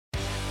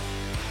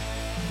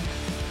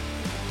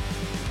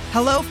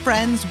Hello,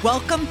 friends.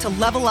 Welcome to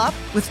Level Up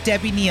with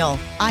Debbie Neal.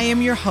 I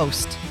am your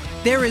host.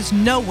 There is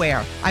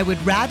nowhere I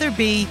would rather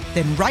be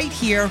than right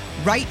here,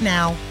 right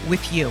now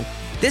with you.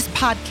 This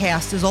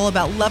podcast is all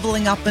about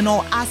leveling up in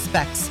all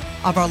aspects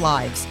of our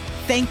lives.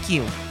 Thank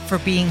you for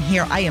being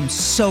here. I am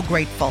so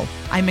grateful.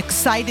 I'm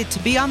excited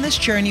to be on this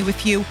journey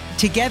with you.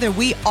 Together,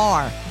 we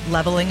are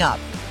leveling up.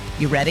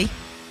 You ready?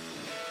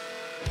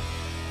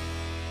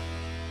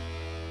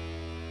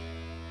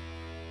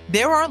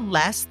 There are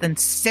less than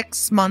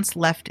 6 months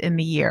left in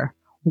the year.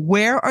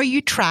 Where are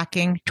you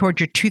tracking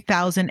toward your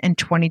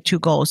 2022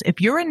 goals?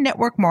 If you're a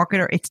network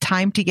marketer, it's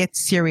time to get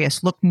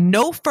serious. Look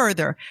no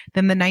further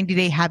than the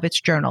 90-Day Habits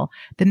Journal.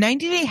 The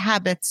 90-Day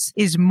Habits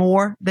is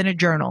more than a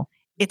journal.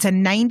 It's a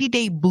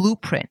 90-day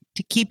blueprint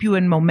to keep you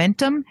in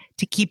momentum,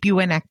 to keep you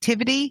in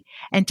activity,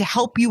 and to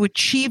help you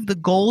achieve the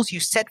goals you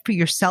set for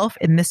yourself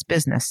in this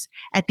business.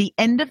 At the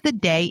end of the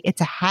day,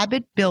 it's a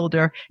habit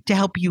builder to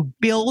help you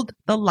build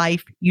the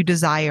life you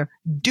desire,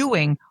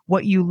 doing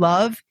what you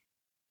love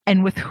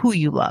and with who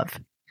you love.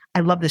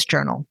 I love this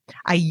journal.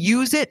 I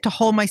use it to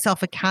hold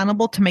myself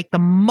accountable to make the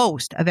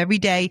most of every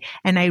day,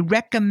 and I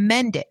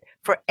recommend it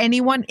for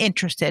anyone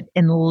interested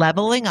in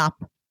leveling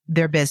up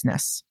their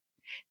business.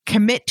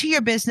 Commit to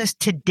your business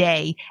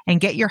today and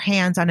get your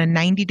hands on a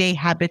 90-day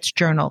habits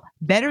journal.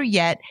 Better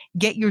yet,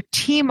 get your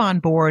team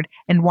on board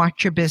and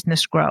watch your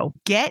business grow.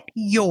 Get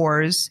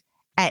yours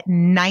at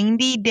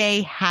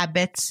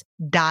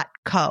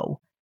 90dayhabits.co.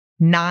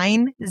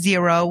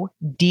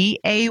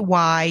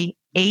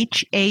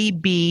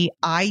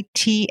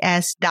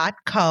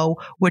 90dayhabits.co,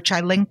 which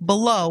I link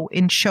below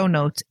in show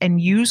notes,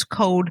 and use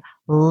code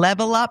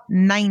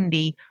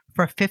LEVELUP90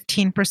 for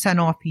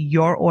 15% off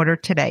your order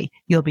today.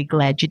 You'll be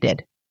glad you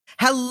did.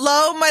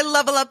 Hello, my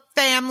Level Up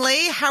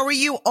family. How are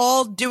you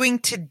all doing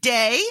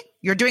today?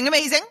 You're doing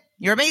amazing.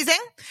 You're amazing.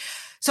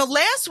 So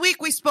last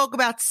week we spoke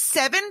about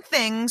 7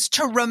 things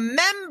to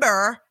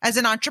remember as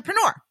an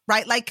entrepreneur,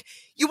 right? Like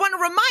you want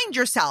to remind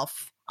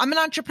yourself, I'm an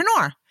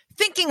entrepreneur,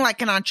 thinking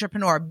like an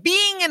entrepreneur,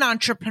 being an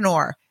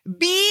entrepreneur,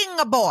 being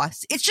a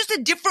boss. It's just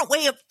a different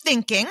way of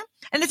thinking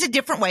and it's a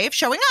different way of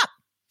showing up.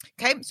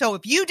 Okay. So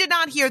if you did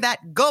not hear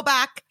that, go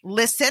back,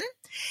 listen.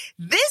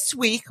 This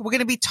week, we're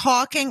going to be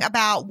talking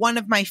about one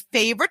of my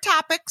favorite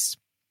topics,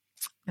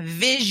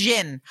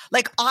 vision.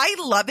 Like, I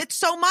love it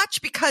so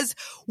much because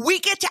we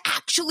get to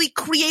actually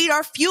create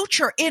our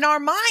future in our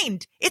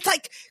mind. It's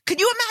like, could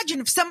you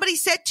imagine if somebody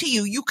said to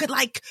you, you could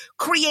like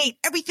create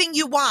everything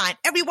you want,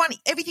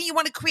 everything you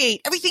want to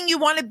create, everything you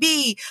want to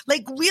be,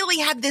 like really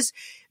have this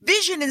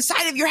vision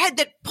inside of your head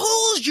that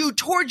pulls you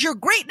towards your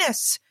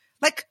greatness.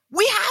 Like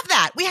we have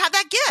that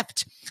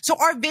gift. So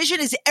our vision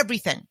is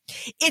everything.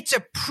 It's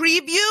a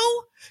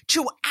preview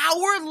to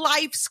our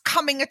life's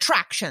coming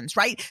attractions,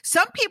 right?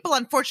 Some people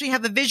unfortunately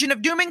have a vision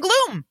of doom and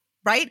gloom,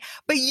 right?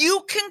 But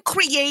you can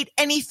create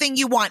anything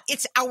you want.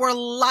 It's our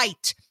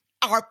light,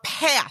 our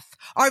path.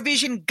 Our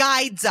vision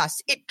guides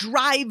us. It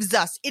drives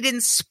us. It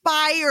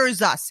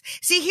inspires us.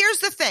 See, here's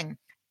the thing.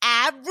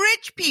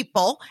 Average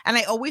people, and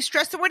I always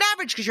stress the word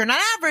average because you're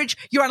not average.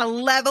 You're on a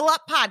Level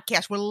Up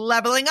podcast. We're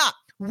leveling up.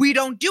 We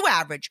don't do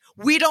average.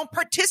 We don't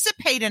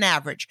participate in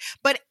average.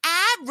 But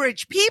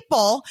average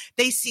people,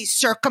 they see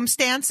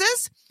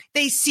circumstances.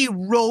 They see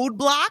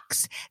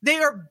roadblocks. They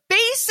are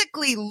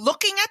basically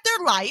looking at their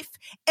life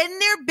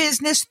and their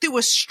business through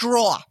a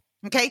straw.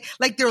 Okay.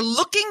 Like they're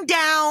looking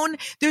down.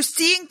 They're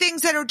seeing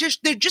things that are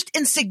they're just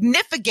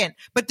insignificant,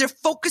 but they're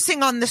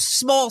focusing on the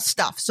small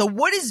stuff. So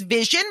what is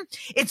vision?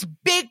 It's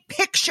big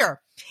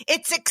picture.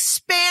 It's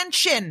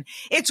expansion.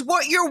 It's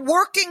what you're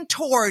working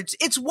towards.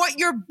 It's what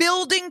you're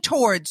building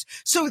towards.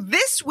 So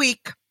this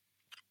week,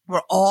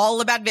 we're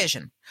all about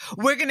vision.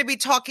 We're going to be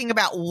talking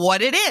about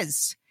what it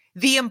is,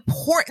 the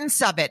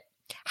importance of it,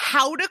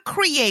 how to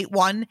create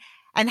one,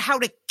 and how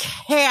to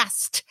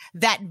cast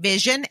that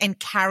vision and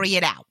carry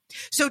it out.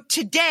 So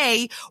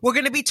today we're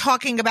going to be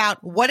talking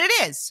about what it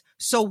is.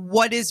 So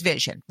what is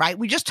vision, right?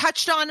 We just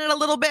touched on it a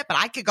little bit, but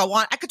I could go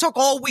on. I could talk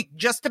all week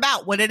just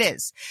about what it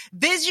is.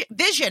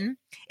 Vision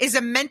is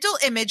a mental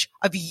image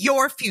of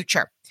your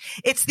future.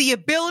 It's the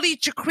ability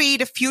to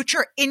create a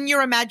future in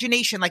your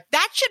imagination. Like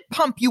that should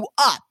pump you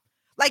up.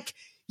 Like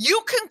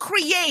you can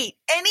create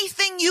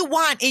anything you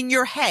want in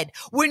your head.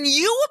 When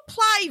you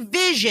apply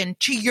vision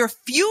to your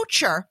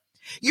future,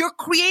 you're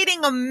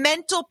creating a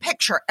mental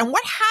picture. And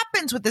what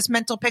happens with this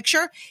mental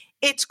picture?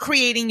 It's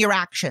creating your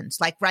actions.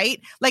 Like,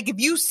 right? Like if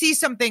you see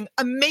something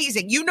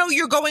amazing, you know,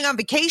 you're going on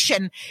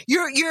vacation,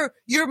 you're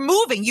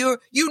moving, you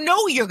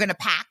know, you're going to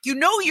pack, you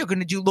know, you're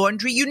going to do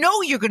laundry, you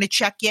know, you're going to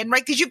check in,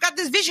 right? Because you've got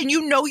this vision,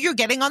 you know, you're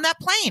getting on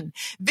that plane.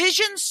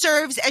 Vision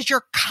serves as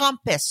your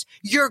compass,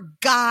 your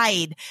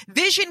guide.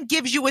 Vision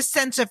gives you a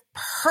sense of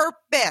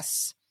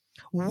purpose.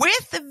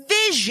 With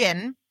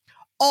vision,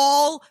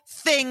 all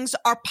things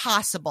are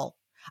possible.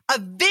 A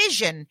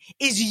vision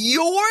is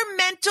your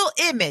mental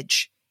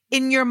image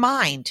in your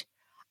mind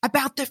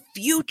about the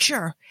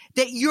future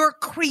that you're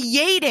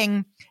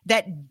creating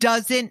that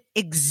doesn't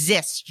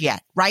exist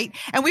yet, right?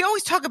 And we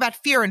always talk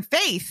about fear and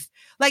faith.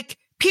 Like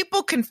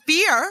people can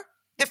fear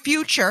the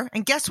future,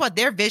 and guess what?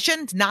 Their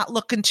vision's not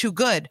looking too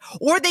good.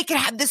 Or they can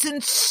have this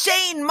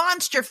insane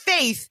monster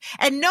faith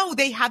and know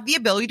they have the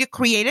ability to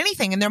create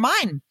anything in their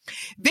mind.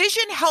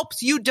 Vision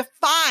helps you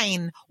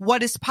define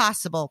what is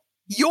possible.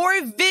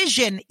 Your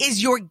vision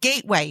is your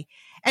gateway.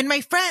 And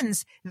my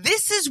friends,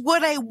 this is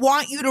what I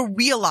want you to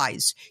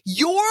realize.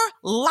 Your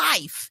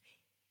life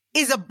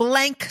is a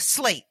blank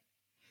slate.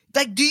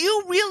 Like, do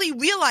you really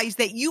realize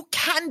that you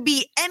can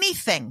be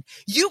anything?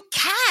 You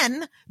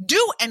can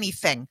do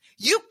anything.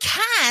 You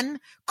can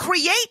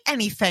create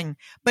anything,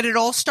 but it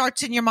all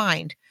starts in your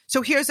mind.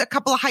 So here's a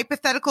couple of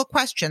hypothetical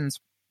questions.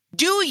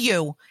 Do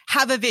you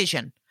have a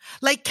vision?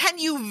 Like, can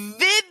you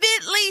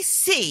vividly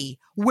see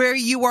where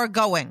you are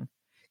going?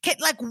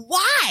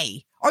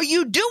 Why are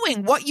you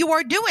doing what you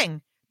are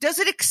doing? Does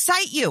it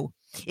excite you?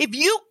 If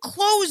you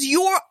close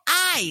your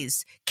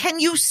eyes,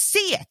 can you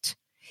see it?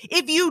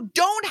 If you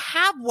don't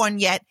have one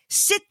yet,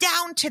 sit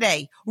down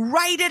today,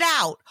 write it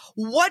out.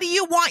 What do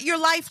you want your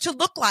life to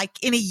look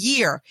like in a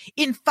year,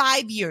 in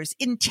 5 years,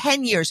 in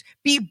 10 years?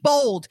 Be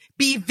bold,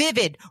 be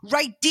vivid,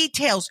 write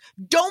details.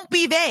 Don't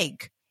be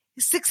vague.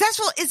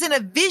 Successful isn't a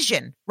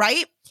vision,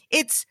 right?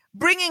 It's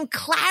bringing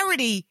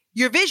clarity,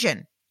 your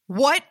vision.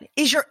 What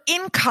is your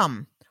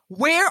income?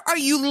 Where are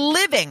you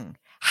living?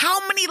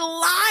 How many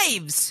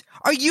lives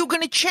are you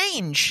going to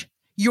change?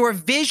 Your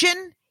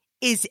vision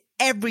is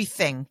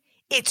everything.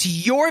 It's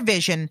your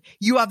vision.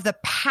 You have the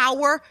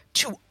power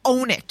to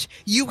own it.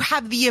 You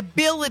have the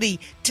ability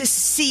to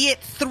see it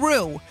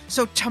through.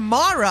 So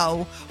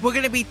tomorrow, we're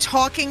going to be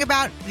talking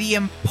about the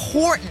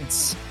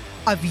importance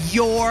of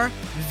your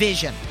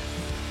vision.